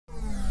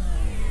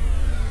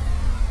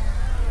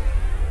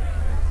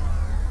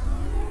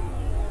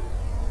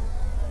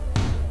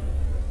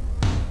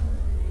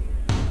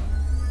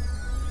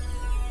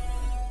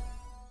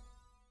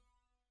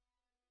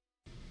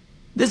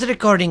This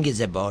recording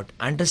is about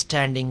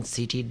understanding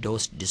CT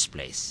dose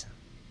displays.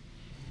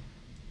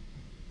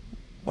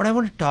 What I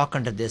want to talk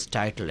under this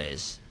title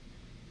is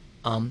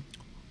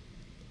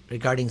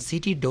regarding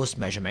CT dose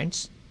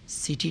measurements,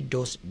 CT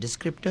dose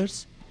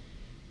descriptors,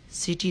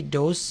 CT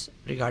dose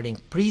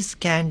regarding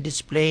pre-scan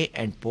display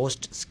and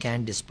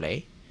post-scan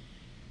display.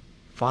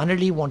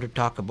 Finally, want to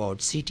talk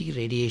about CT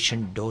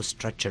radiation dose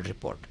structure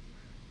report.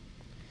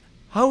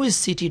 How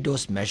is CT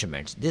dose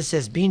measurements? This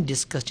has been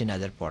discussed in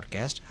other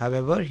podcasts.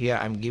 However, here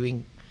I'm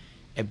giving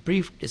a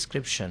brief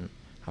description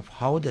of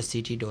how the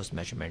CT dose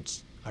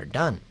measurements are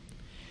done.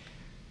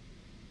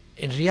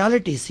 In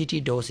reality,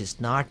 CT dose is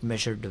not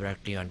measured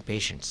directly on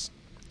patients.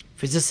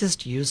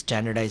 Physicists use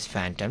standardized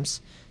phantoms,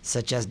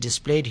 such as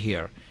displayed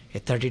here, a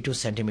 32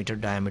 centimeter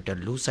diameter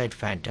lucite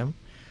phantom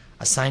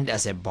assigned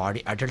as a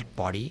adult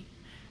body,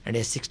 and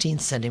a 16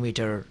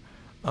 centimeter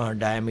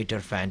diameter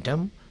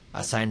phantom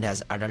assigned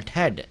as adult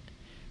head.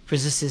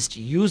 Physicists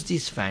use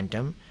this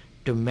phantom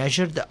to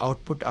measure the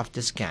output of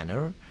the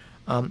scanner.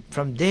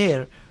 From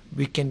there,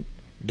 we can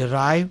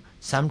derive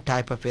some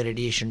type of a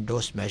radiation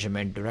dose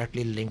measurement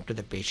directly linked to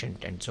the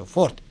patient and so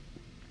forth.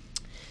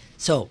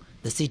 So,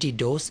 the CT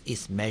dose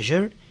is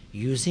measured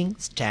using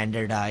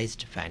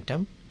standardized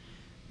phantom.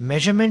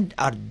 Measurements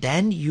are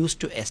then used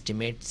to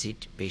estimate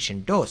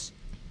patient dose.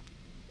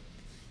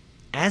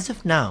 As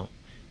of now,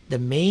 the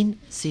main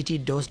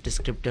CT dose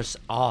descriptors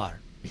are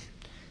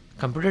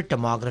computed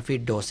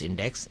tomography dose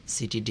index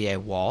CTDI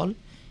wall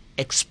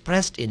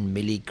expressed in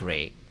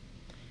milligray,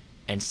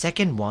 and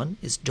second one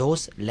is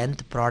dose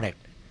length product,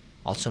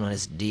 also known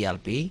as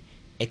DLP,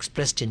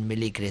 expressed in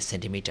milligray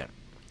centimeter.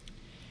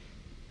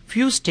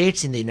 Few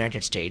states in the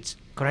United States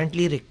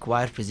currently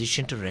require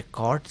physicians to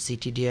record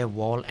CTDI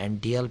wall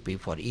and DLP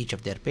for each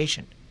of their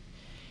patients,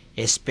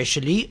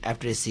 especially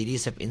after a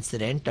series of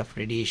incidents of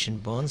radiation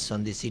burns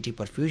on the CT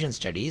perfusion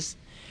studies.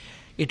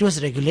 It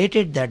was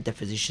regulated that the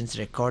physicians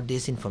record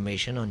this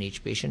information on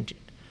each patient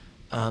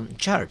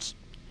charts.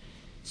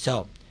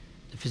 So,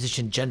 the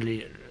physician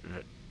generally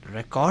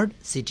record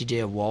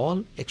CTDI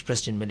wall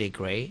expressed in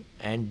milligray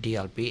and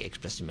DLP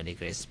expressed in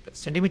milligray per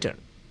centimeter.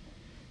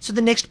 So,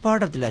 the next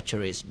part of the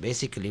lecture is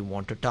basically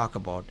want to talk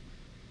about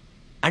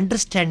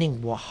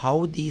understanding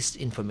how this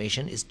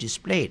information is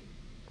displayed.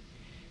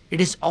 It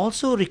is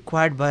also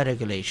required by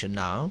regulation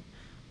now.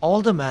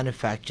 All the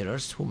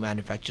manufacturers who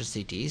manufacture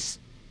CTs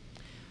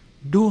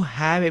do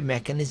have a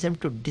mechanism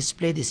to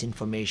display this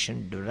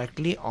information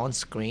directly on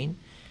screen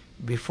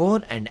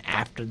before and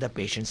after the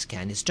patient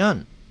scan is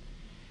done.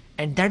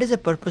 And that is the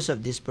purpose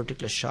of this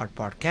particular short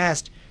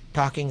podcast,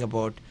 talking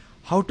about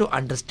how to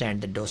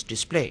understand the dose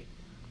display.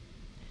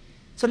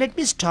 So let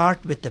me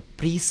start with the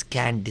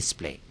pre-scan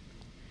display.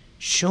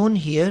 Shown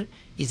here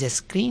is a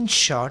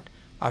screenshot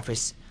of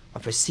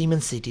a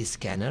Siemens CT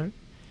scanner,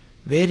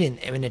 wherein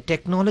when a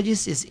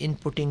technologist is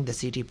inputting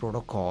the CT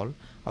protocol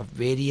of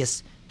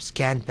various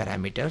scan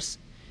parameters,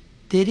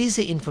 there is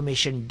a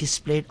information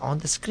displayed on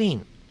the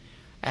screen.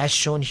 As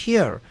shown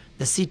here,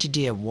 the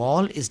CTDI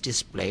wall is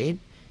displayed,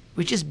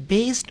 which is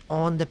based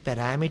on the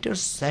parameters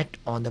set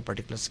on the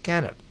particular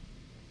scanner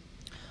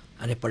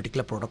and a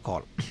particular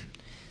protocol.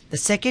 The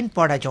second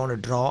part I want to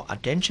draw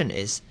attention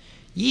is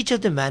each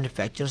of the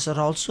manufacturers are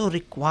also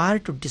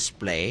required to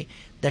display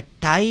the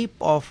type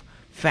of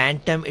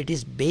phantom it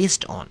is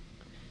based on.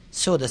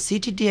 So the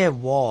CTDI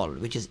wall,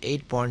 which is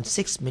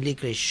 8.6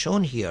 milligray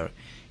shown here,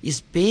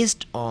 is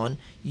based on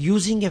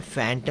using a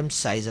phantom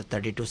size of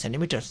 32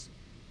 centimeters.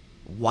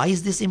 Why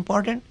is this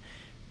important?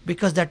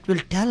 Because that will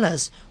tell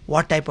us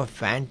what type of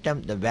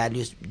phantom the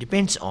values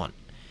depends on.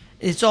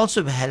 It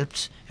also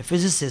helps a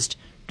physicist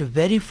to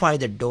verify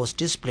the dose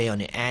display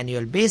on an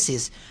annual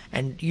basis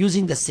and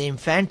using the same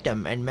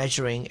phantom and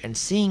measuring and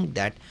seeing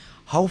that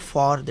how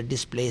far the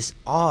displays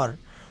are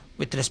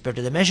with respect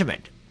to the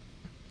measurement.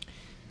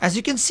 As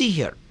you can see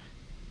here,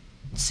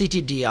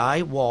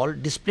 CTDI wall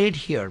displayed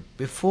here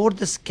before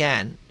the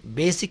scan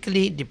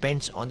basically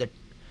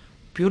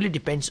purely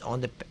depends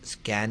on the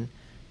scan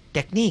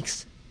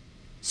techniques.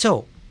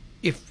 So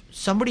if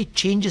somebody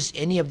changes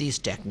any of these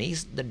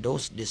techniques, the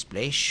dose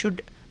display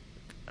should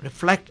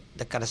reflect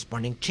the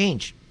corresponding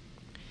change.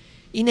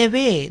 In a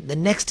way, the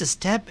next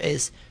step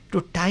is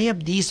to tie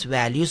up these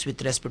values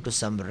with respect to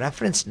some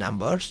reference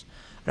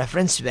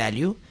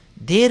value.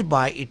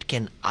 Thereby it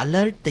can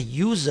alert the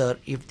user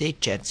if they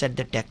set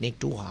the technique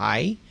too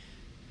high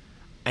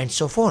and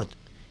so forth.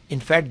 In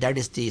fact, that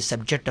is the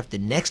subject of the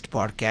next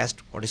podcast,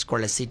 what is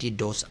called a CT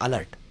dose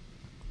alert.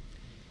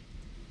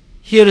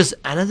 Here is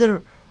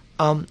another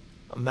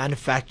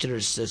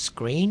manufacturer's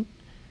screen.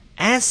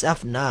 As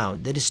of now,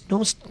 there is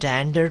no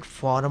standard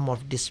form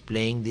of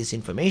displaying this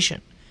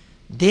information.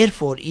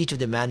 Therefore, each of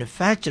the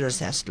manufacturers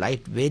has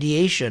slight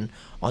variation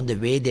on the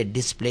way they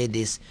display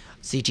this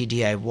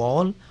CTDI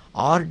wall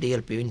or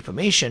DLP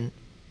information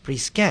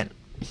pre-scan.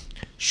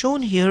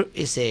 Shown here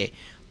is a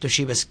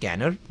Toshiba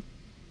scanner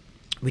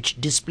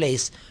which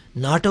displays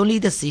not only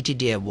the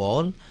CTDI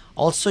wall,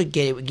 also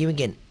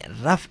giving a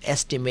rough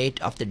estimate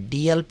of the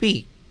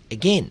DLP.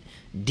 Again,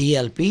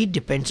 DLP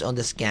depends on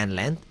the scan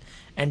length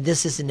and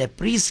this is in a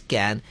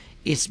pre-scan.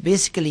 It's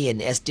basically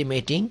an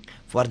estimating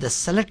for the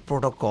select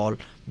protocol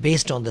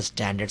based on the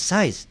standard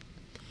size.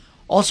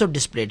 Also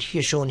displayed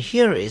here, shown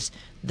here, is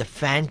the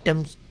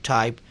phantom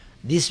type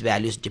these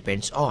values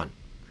depends on.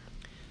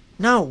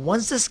 Now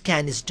once the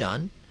scan is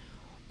done,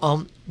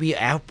 we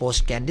have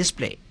post-scan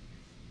display.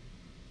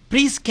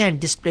 Pre-scan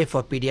display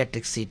for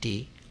pediatric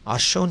CT are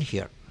shown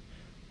here.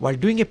 While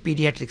doing a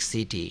pediatric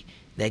CT,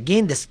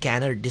 again the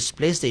scanner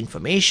displays the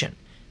information.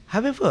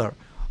 However,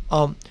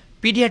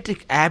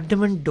 pediatric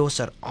abdomen dose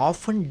are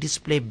often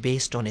displayed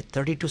based on a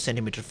 32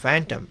 centimeter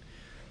phantom.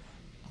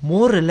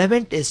 More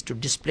relevant is to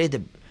display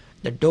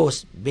the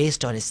dose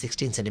based on a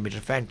 16 centimeter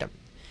phantom.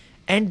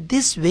 And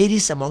this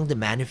varies among the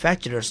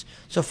manufacturers.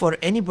 So for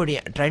anybody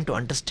trying to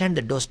understand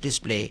the dose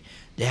display,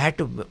 they had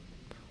to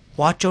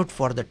watch out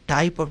for the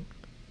type of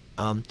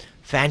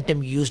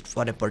phantom used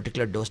for a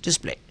particular dose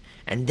display,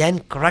 and then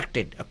correct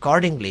it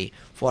accordingly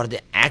for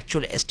the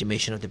actual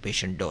estimation of the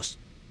patient dose.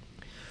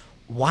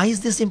 Why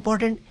is this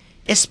important?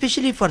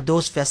 Especially for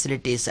those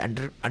facilities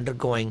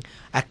undergoing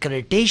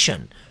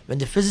accreditation. When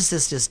the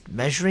physicist is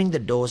measuring the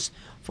dose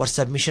for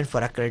submission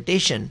for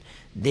accreditation,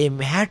 they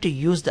may have to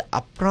use the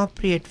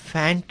appropriate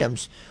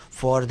phantoms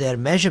for their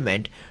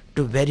measurement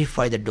to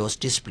verify the dose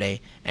display,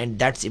 and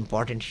that's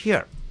important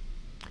here.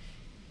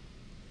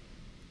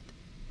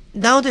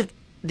 Now the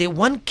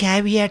one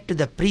caveat to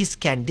the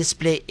pre-scan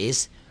display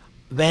is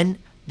when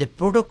the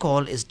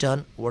protocol is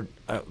done,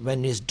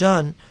 when it's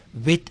done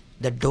with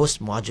the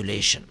dose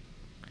modulation.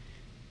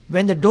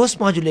 When the dose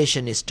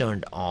modulation is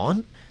turned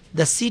on,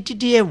 the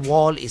CTDA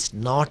wall is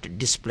not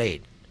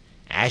displayed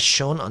as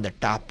shown on the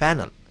top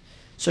panel.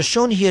 So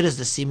shown here is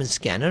the Siemens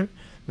scanner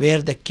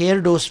where the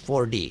CareDose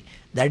 4D,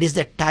 that is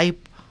the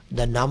type,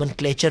 the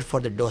nomenclature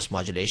for the dose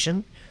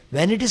modulation.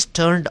 When it is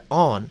turned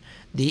on,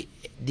 the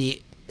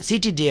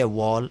CTDA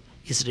wall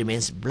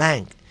remains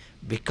blank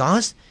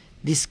because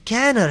the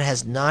scanner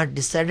has not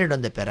decided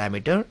on the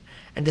parameter,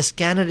 and the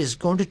scanner is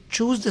going to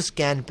choose the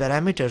scan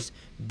parameters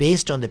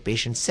based on the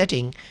patient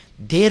setting.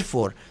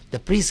 Therefore, the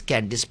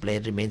pre-scan display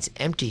remains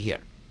empty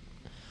here.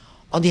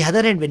 On the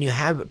other hand, when you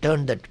have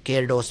turned the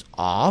CareDose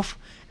off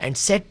and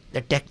set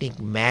the technique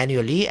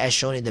manually as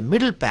shown in the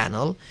middle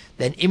panel,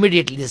 then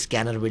immediately the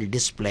scanner will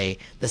display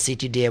the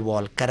CTDA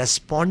wall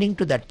corresponding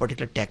to that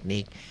particular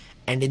technique,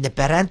 and in the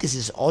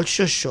parenthesis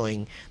also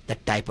showing the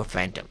type of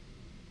phantom.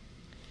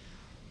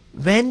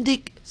 When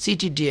the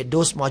CTDA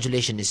dose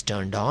modulation is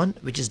turned on,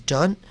 which is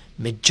done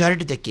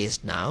majority of the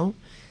case now,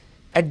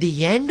 at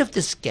the end of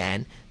the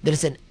scan there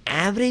is an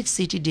average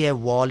CTDA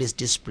wall is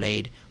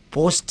displayed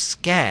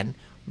post-scan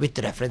with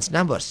reference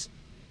numbers.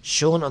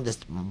 Shown on this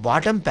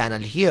bottom panel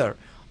here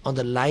on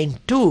the line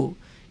 2,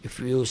 if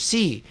you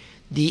see,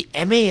 the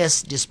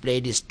MAS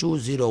displayed is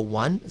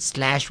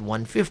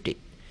 201/150.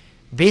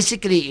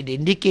 Basically, it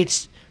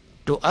indicates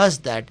to us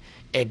that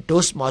a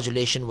dose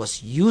modulation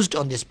was used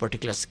on this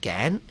particular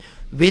scan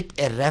with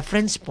a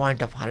reference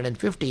point of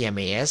 150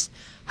 MAS.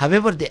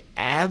 However, the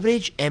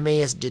average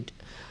MAS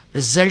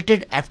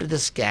resulted after the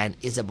scan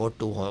is about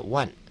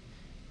 201,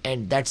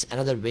 and that's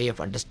another way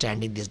of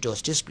understanding this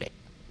dose display.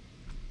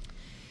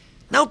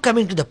 Now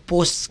coming to the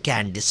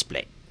post-scan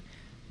display.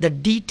 The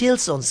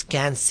details on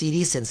scan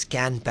series and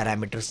scan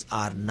parameters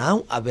are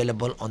now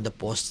available on the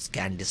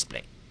post-scan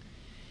display.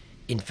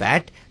 In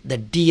fact, the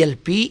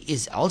DLP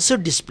is also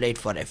displayed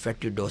for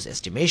effective dose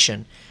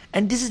estimation,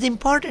 and this is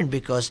important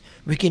because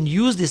we can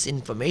use this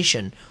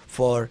information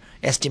for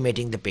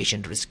estimating the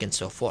patient risk and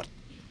so forth.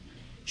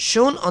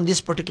 Shown on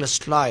this particular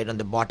slide on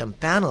the bottom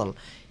panel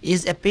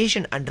is a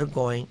patient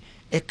undergoing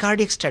a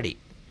cardiac study.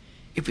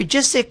 If we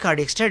just say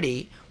cardiac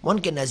study, one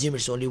can assume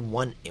it's only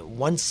one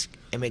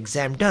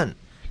exam done.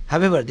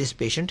 However, this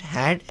patient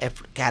had a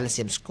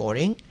calcium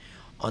scoring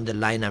on the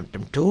line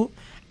item 2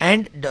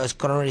 and does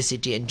coronary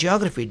CT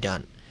angiography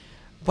done.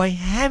 By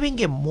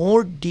having a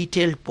more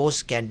detailed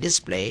post-scan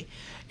display,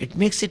 it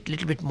makes it a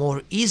little bit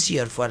more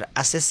easier for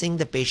assessing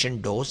the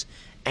patient dose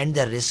and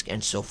the risk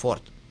and so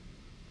forth.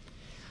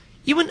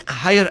 Even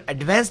higher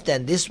advanced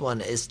than this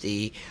one is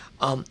the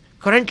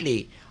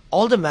currently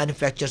all the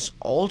manufacturers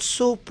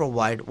also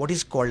provide what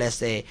is called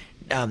as a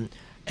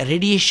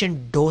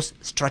radiation dose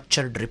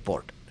structured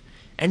report,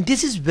 and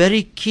this is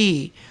very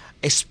key,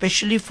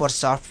 especially for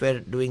software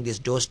doing this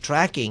dose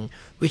tracking,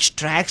 which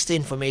tracks the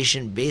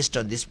information based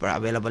on this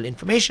available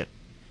information.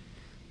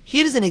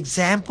 Here is an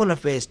example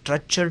of a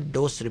structured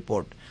dose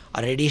report,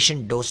 a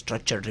radiation dose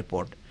structured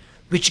report,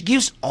 which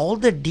gives all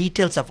the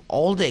details of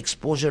all the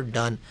exposure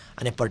done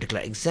on a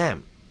particular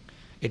exam.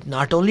 It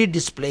not only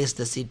displays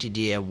the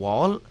CTDA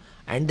wall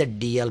and the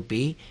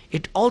DLP,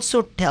 it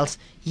also tells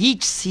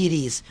each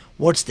series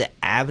what's the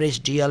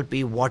average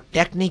DLP, what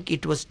technique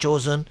it was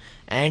chosen,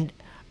 and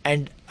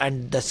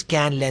the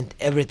scan length,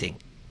 everything.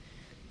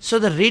 So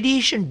the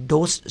radiation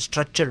dose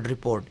structured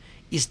report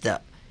is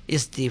the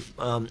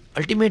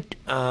ultimate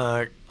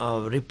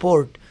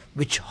report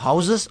which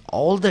houses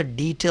all the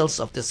details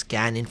of the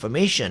scan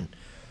information,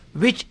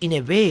 which in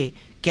a way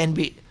can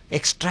be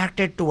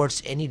extracted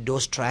towards any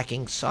dose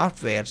tracking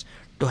softwares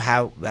to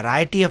have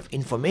variety of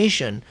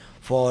information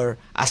for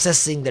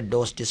assessing the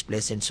dose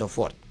displays and so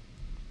forth.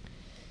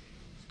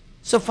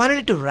 So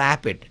finally, to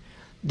wrap it,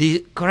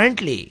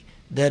 currently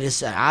there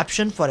is an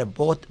option for a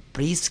both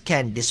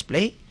pre-scan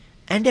display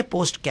and a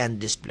post-scan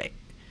display.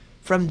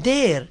 From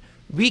there,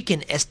 we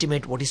can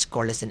estimate what is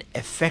called as an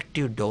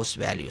effective dose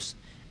values,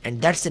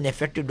 and that's an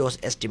effective dose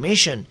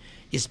estimation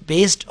is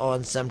based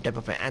on some type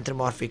of an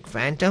anthropomorphic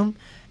phantom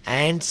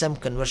and some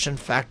conversion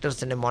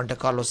factors in a Monte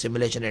Carlo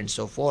simulation and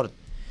so forth.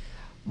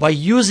 By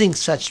using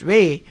such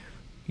way,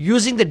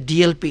 using the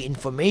DLP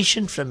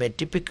information from a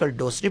typical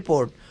dose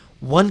report,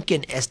 one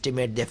can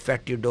estimate the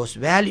effective dose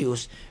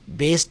values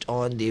based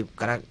on the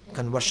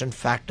conversion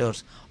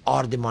factors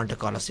or the Monte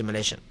Carlo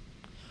simulation.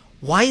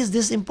 Why is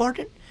this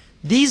important?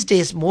 These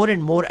days, more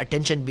and more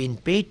attention being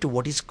paid to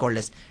what is called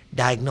as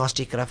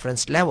diagnostic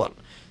reference level.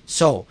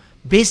 So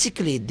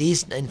basically,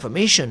 this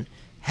information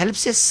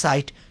helps a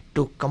site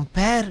to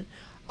compare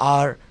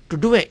or to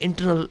do an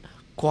internal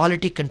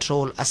quality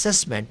control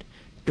assessment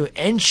to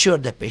ensure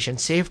the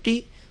patient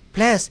safety.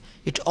 Plus,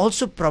 it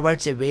also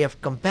provides a way of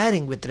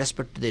comparing with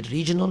respect to the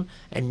regional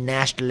and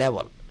national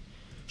level.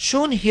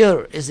 Shown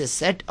here is a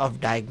set of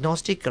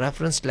diagnostic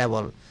reference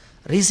level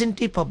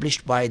recently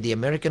published by the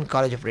American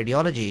College of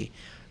Radiology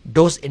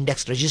Dose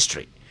Index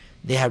Registry.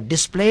 They have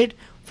displayed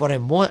for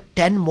a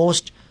 10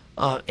 most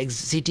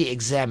CT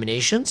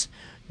examinations,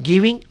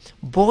 giving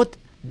both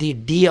the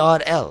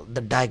DRL,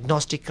 the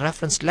diagnostic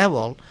reference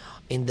level,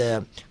 in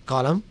the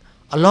column,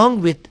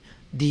 along with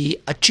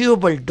the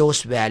achievable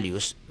dose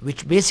values,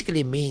 which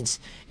basically means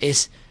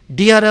is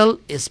DRL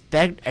is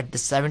pegged at the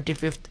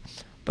 75th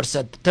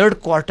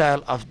third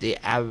quartile of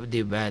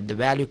the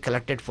value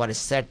collected for a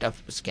set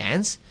of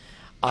scans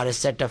or a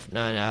set of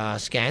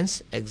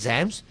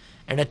exams,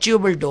 and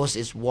achievable dose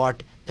is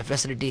what the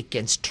facility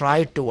can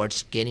strive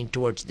towards gaining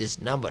towards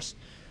these numbers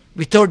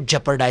without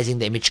jeopardizing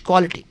the image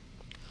quality.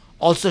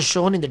 Also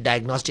shown in the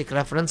diagnostic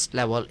reference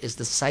level is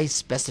the size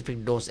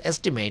specific dose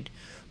estimate,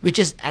 which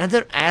is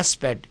another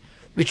aspect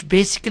which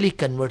basically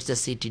converts the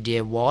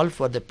CTDA wall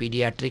for the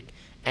pediatric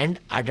and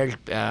adult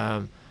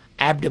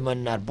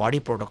abdomen or body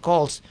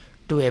protocols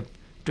to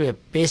a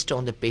based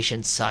on the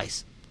patient's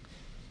size.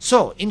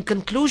 So in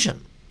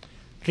conclusion,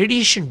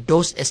 radiation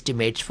dose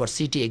estimates for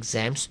CT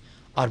exams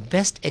are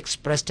best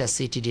expressed as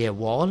CTDA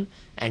wall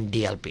and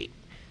DLP.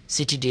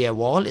 CTDA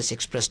wall is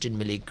expressed in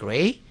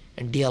milligray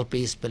and DLP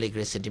is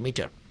milligray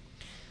centimeter.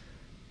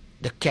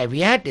 The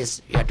caveat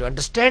is you have to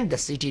understand the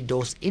CT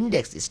dose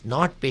index is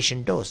not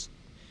patient dose.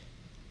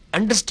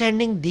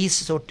 Understanding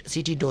these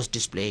CT dose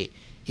display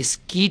is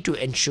key to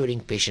ensuring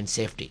patient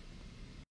safety.